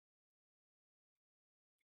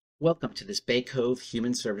Welcome to this Bay Cove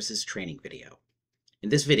Human Services training video. In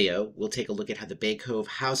this video, we'll take a look at how the Bay Cove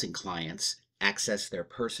housing clients access their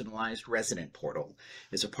personalized resident portal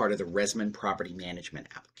as a part of the ResMan property management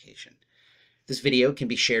application. This video can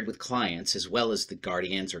be shared with clients as well as the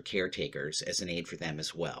guardians or caretakers as an aid for them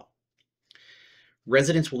as well.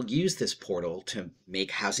 Residents will use this portal to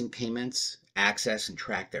make housing payments, access and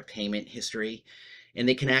track their payment history, and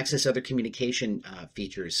they can access other communication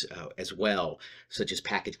features as well, such as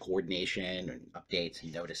package coordination and updates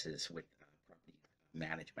and notices with property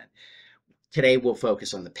management. Today, we'll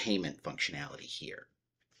focus on the payment functionality here.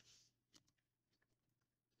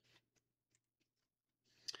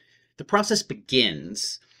 The process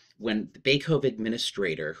begins when the Bay Cove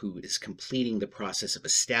administrator, who is completing the process of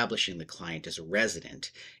establishing the client as a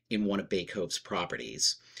resident in one of Bay Cove's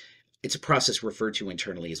properties. It's a process referred to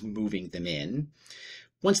internally as moving them in.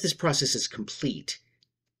 Once this process is complete,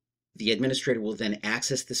 the administrator will then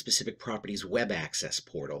access the specific property's web access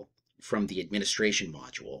portal from the administration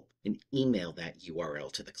module and email that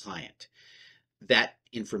URL to the client. That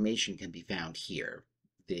information can be found here.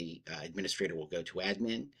 The administrator will go to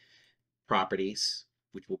admin, properties,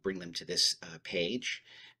 which will bring them to this page.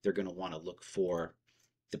 They're going to want to look for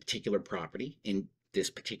the particular property. In this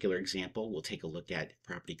particular example, we'll take a look at a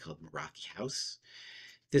property called Meraki House.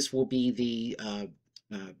 This will be the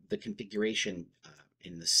configuration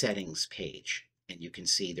in the settings page, and you can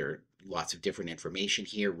see there are lots of different information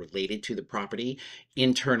here related to the property,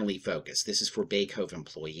 internally focused. This is for Bay Cove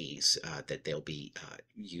employees that they'll be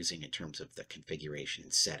using in terms of the configuration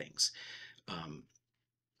settings.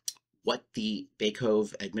 What the Bay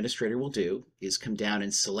Cove administrator will do is come down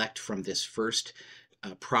and select from this first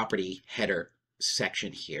property header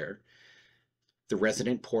section here the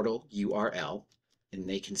resident portal URL, and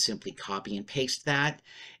they can simply copy and paste that,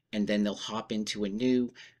 and then they'll hop into a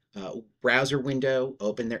new browser window,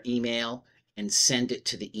 open their email, and send it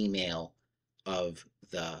to the email of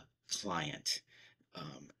the client.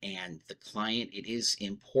 And the client, it is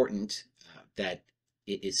important that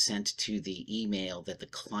it is sent to the email that the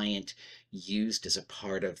client used as a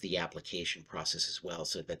part of the application process as well,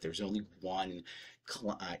 so that there's only one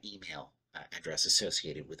email address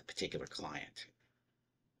associated with a particular client.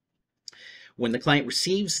 When the client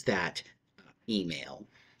receives that email,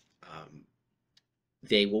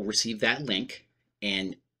 they will receive that link,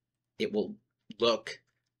 and it will look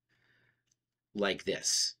like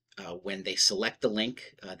this. When they select the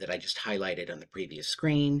link that I just highlighted on the previous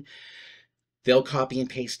screen, they'll copy and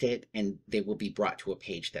paste it, and they will be brought to a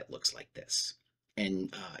page that looks like this.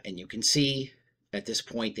 And you can see at this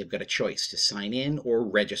point they've got a choice to sign in or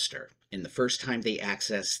register. And the first time they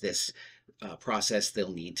access this process,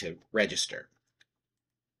 they'll need to register.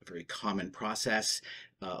 A very common process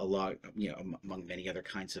among many other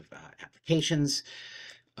kinds of applications.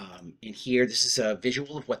 And here, this is a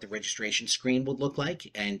visual of what the registration screen would look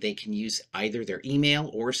like, and they can use either their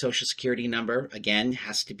email or social security number. Again,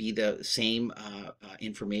 has to be the same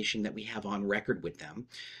information that we have on record with them,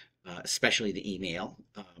 especially the email.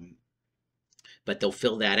 But they'll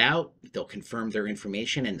fill that out, they'll confirm their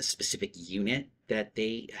information and the specific unit that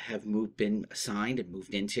they have been assigned and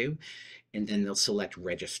moved into, and then they'll select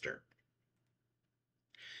register.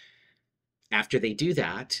 After they do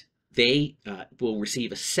that, they will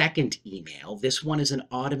receive a second email. This one is an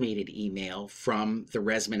automated email from the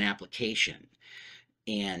ResMan application.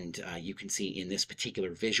 And you can see in this particular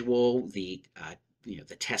visual, the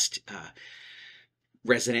test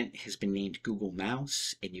resident has been named Google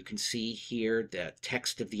Mouse, and you can see here the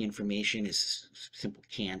text of the information is simple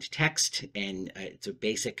canned text, and it's a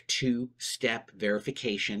basic two-step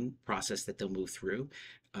verification process that they'll move through,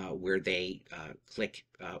 where they click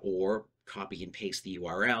or copy and paste the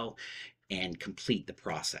URL and complete the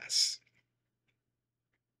process.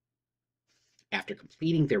 After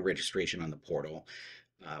completing their registration on the portal,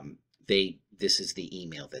 this is the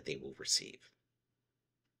email that they will receive.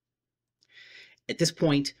 At this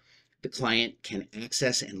point, the client can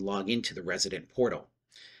access and log into the resident portal.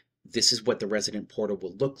 This is what the resident portal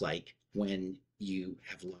will look like when you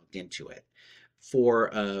have logged into it. For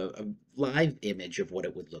a live image of what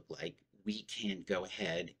it would look like, we can go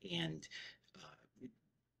ahead and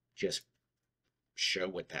just show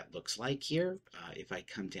what that looks like here. If I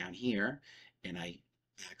come down here and I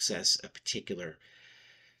access a particular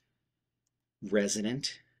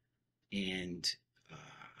resident, and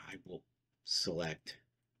I will select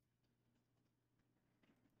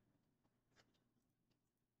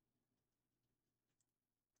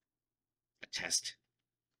a test,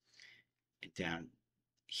 and down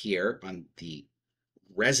here on the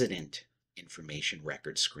resident information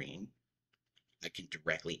record screen, I can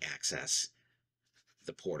directly access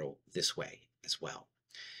the portal this way as well.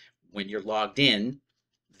 When you're logged in,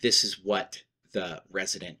 this is what the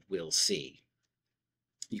resident will see.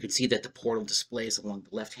 You can see that the portal displays along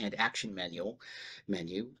the left-hand action menu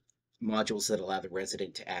modules that allow the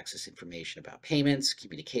resident to access information about payments,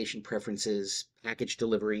 communication preferences, package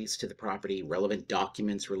deliveries to the property, relevant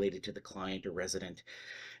documents related to the client or resident,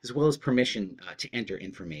 as well as permission to enter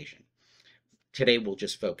information. Today we'll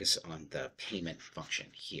just focus on the payment function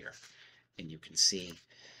here. And you can see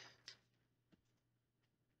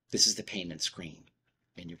this is the payment screen.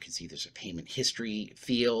 And you can see there's a payment history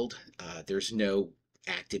field. There's no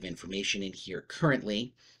active information in here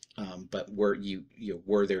currently, but were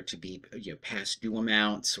there to be past due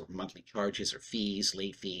amounts or monthly charges or fees,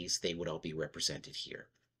 late fees, they would all be represented here.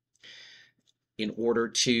 In order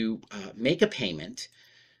to make a payment,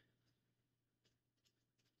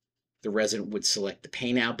 the resident would select the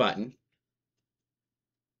Pay Now button.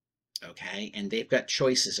 Okay, and they've got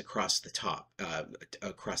choices across the top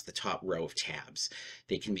row of tabs.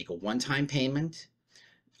 They can make a one-time payment.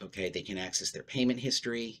 Okay, they can access their payment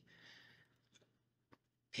history,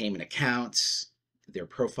 payment accounts, their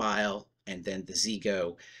profile, and then the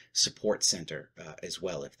Zego support center as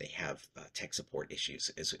well if they have tech support issues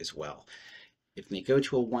as well. If they go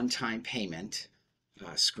to a one-time payment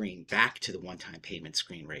screen, back to the one-time payment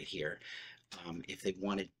screen right here, if they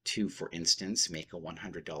wanted to, for instance, make a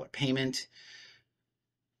 $100 payment,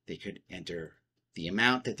 they could enter the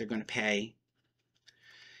amount that they're going to pay.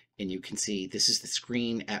 And you can see this is the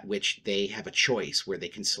screen at which they have a choice where they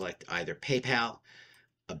can select either PayPal,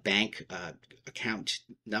 a bank account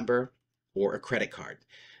number, or a credit card.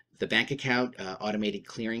 The bank account automated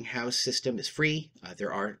clearinghouse system is free.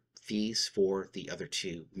 There are fees for the other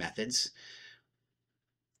two methods.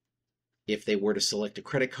 If they were to select a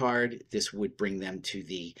credit card, this would bring them to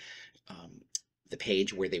the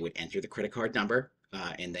page where they would enter the credit card number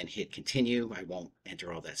and then hit continue. I won't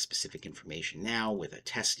enter all that specific information now with a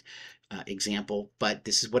test example, but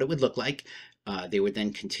this is what it would look like. They would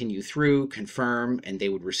then continue through, confirm, and they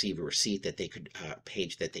would receive a receipt that they could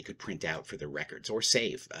page that they could print out for their records or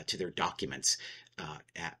save to their documents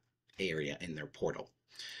area in their portal.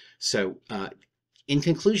 So in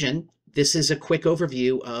conclusion, this is a quick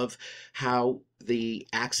overview of how the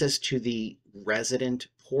access to the resident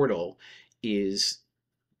portal is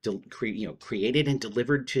created and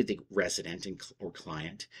delivered to the resident or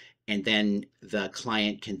client, and then the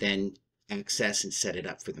client can then access and set it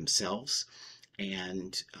up for themselves.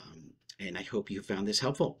 And I hope you found this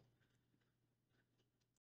helpful.